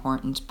really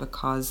important,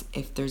 because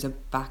if there's if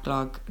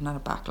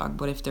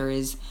there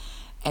is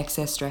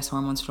excess stress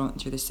hormones floating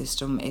through the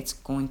system, it's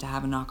going to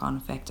have a knock-on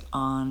effect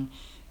on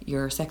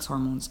your sex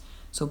hormones.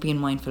 So being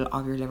mindful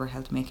of your liver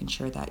health, making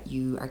sure that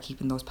you are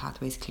keeping those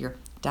pathways clear.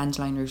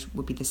 Dandelion root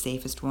would be the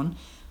safest one,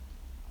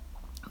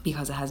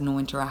 because it has no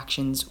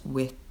interactions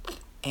with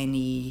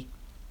any...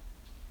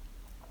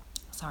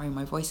 Sorry,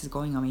 my voice is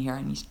going on me here.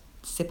 I need to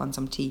sip on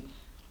some tea.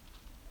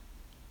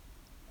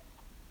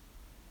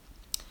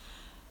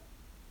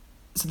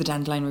 So the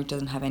dandelion root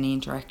doesn't have any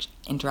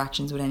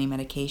interactions with any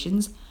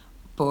medications,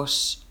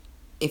 but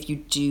if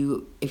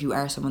you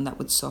are someone that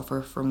would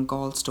suffer from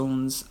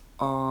gallstones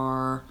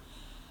or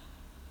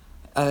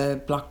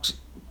blocked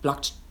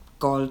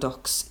gall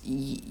ducts,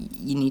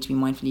 you need to be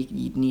mindful.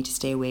 You need to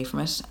stay away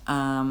from it.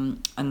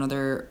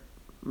 Another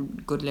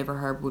good liver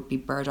herb would be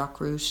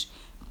burdock root.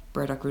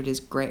 Burdock root is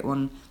a great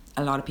one.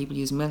 A lot of people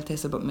use milk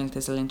thistle, but milk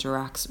thistle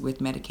interacts with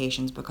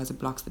medications because it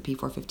blocks the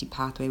P450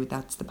 pathway.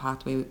 That's the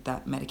pathway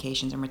that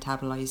medications are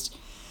metabolized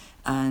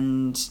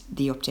and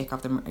the uptake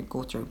of them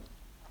go through.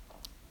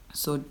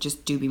 So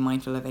just do be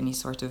mindful of any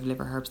sort of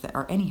liver herbs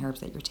or any herbs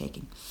that you're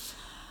taking.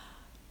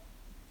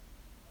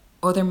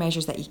 Other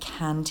measures that you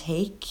can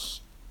take,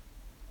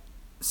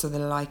 so the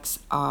likes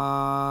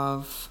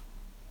of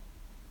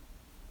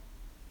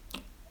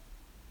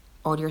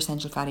all your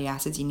essential fatty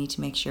acids, you need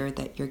to make sure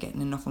that you're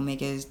getting enough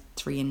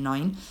omega-3 and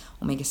 9.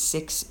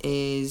 Omega-6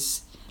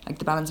 is, like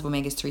the balance of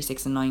omega-3,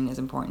 6 and 9 is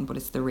important, but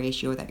it's the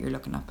ratio that you're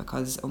looking at,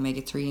 because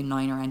omega-3 and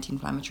 9 are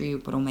anti-inflammatory,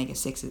 but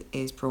omega-6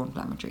 is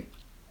pro-inflammatory.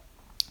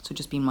 So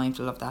just be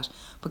mindful of that.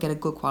 But get a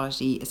good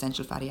quality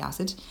essential fatty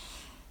acid.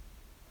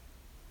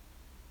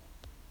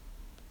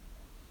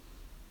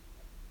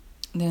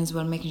 And then as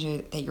well, making sure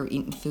that you're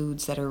eating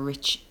foods that are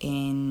rich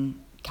in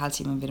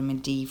calcium and vitamin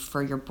D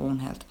for your bone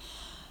health.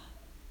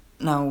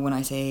 Now, when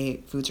I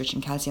say foods rich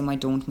in calcium, I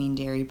don't mean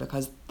dairy,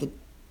 because the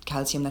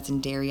calcium that's in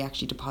dairy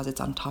actually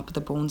deposits on top of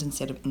the bones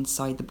instead of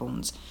inside the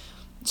bones.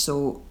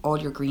 So all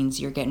your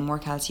greens, you're getting more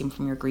calcium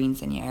from your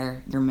greens than you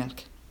are your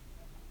milk.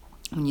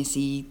 when you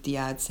see the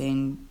ad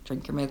saying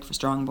drink your milk for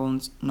strong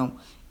bones, no,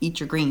 eat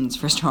your greens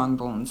for strong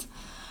bones.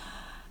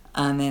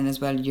 And then as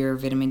well, your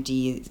vitamin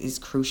D is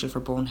crucial for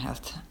bone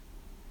health.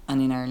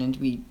 And in Ireland,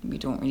 we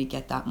don't really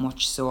get that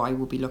much. So I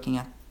will be looking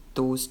at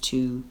those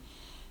two,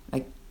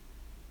 like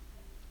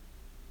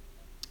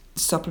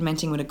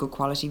supplementing with a good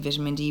quality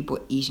vitamin D,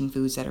 but eating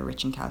foods that are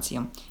rich in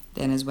calcium.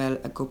 Then as well,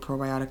 a good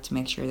probiotic to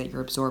make sure that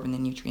you're absorbing the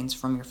nutrients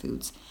from your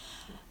foods.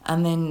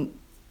 And then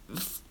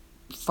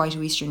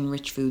phytoestrogen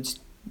rich foods.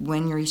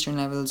 When your estrogen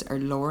levels are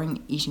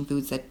lowering, eating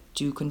foods that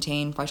do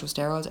contain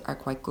phytosterols are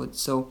quite good.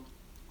 So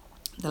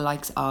the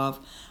likes of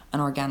an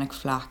organic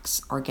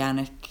flax,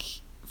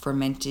 organic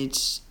fermented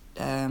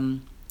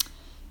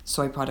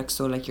soy products,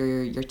 so like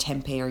your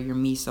tempeh or your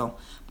miso,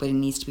 but it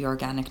needs to be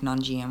organic,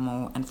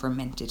 non-GMO and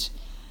fermented.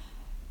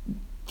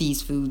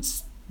 These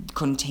foods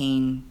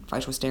contain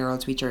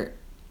phytosterols, which are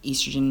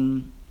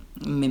estrogen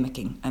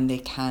mimicking, and they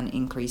can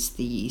increase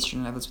the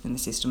estrogen levels within the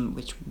system,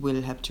 which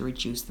will help to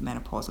reduce the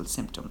menopausal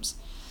symptoms.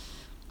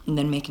 And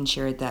then making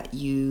sure that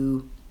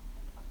you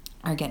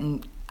are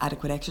getting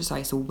adequate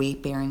exercise, so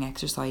weight bearing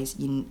exercise.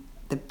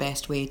 The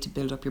best way to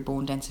build up your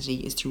bone density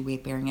is through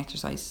weight bearing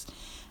exercise.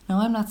 Now,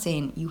 I'm not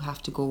saying you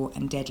have to go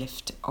and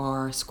deadlift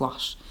or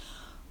squat,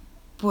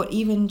 but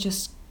even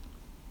just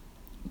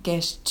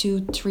get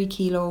 2-3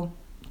 kilo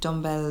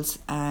dumbbells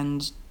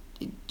and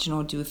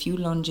do a few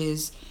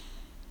lunges,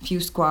 a few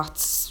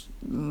squats,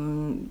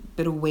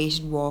 bit of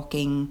weighted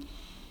walking.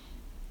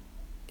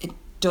 It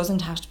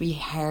doesn't have to be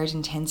hard,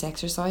 intense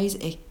exercise.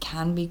 It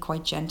can be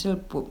quite gentle,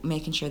 but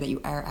making sure that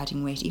you are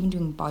adding weight, even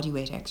doing body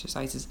weight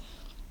exercises.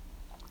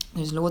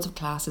 There's loads of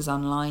classes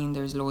online,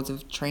 there's loads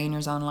of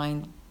trainers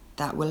online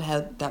that will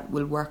help, that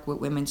will work with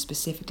women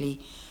specifically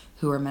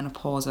who are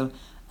menopausal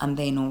and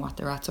they know what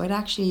they're at. So I'd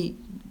actually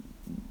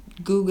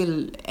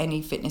Google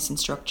any fitness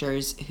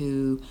instructors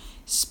who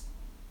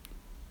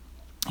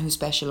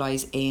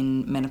specialise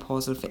in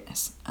menopausal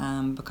fitness,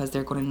 because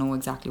they're going to know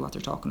exactly what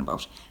they're talking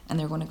about and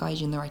they're going to guide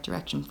you in the right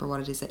direction for what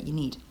it is that you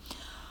need.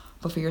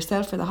 But for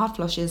yourself, for the hot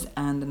flushes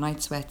and the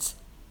night sweats,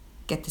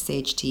 get the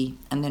sage tea,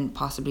 and then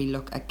possibly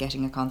look at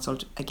getting a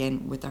consult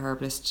again with the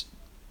herbalist,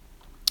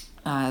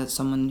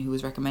 someone who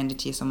was recommended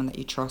to you, someone that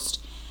you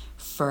trust,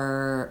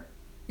 for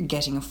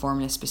getting a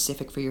formula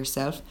specific for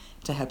yourself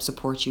to help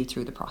support you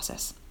through the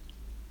process.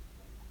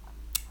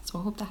 So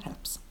I hope that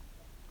helps.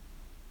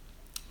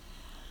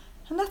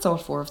 And that's all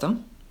 4 of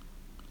them.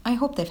 I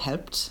hope they've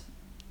helped.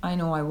 I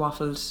know I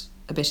waffled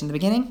a bit in the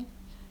beginning,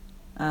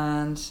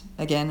 and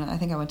again, I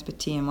think I went a bit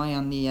TMI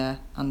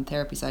on the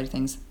therapy side of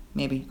things.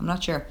 Maybe, I'm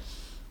not sure.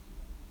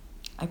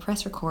 I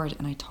press record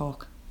and I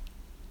talk.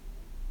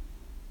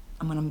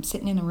 And when I'm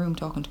sitting in a room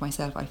talking to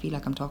myself, I feel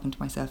like I'm talking to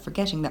myself,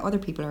 forgetting that other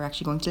people are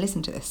actually going to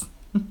listen to this.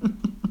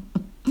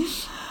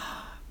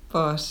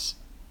 But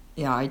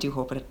yeah, I do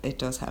hope it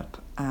does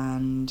help.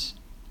 And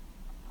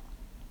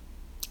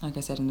like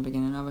I said in the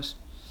beginning of it,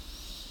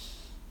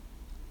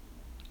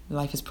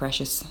 life is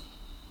precious.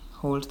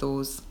 Hold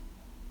those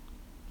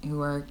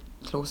who are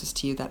closest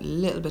to you that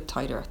little bit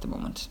tighter at the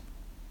moment.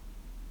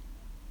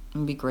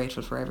 And be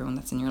grateful for everyone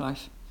that's in your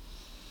life.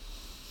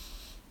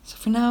 So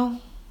for now,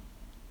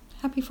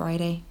 happy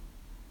Friday,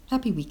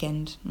 happy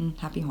weekend, and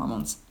happy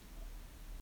hormones.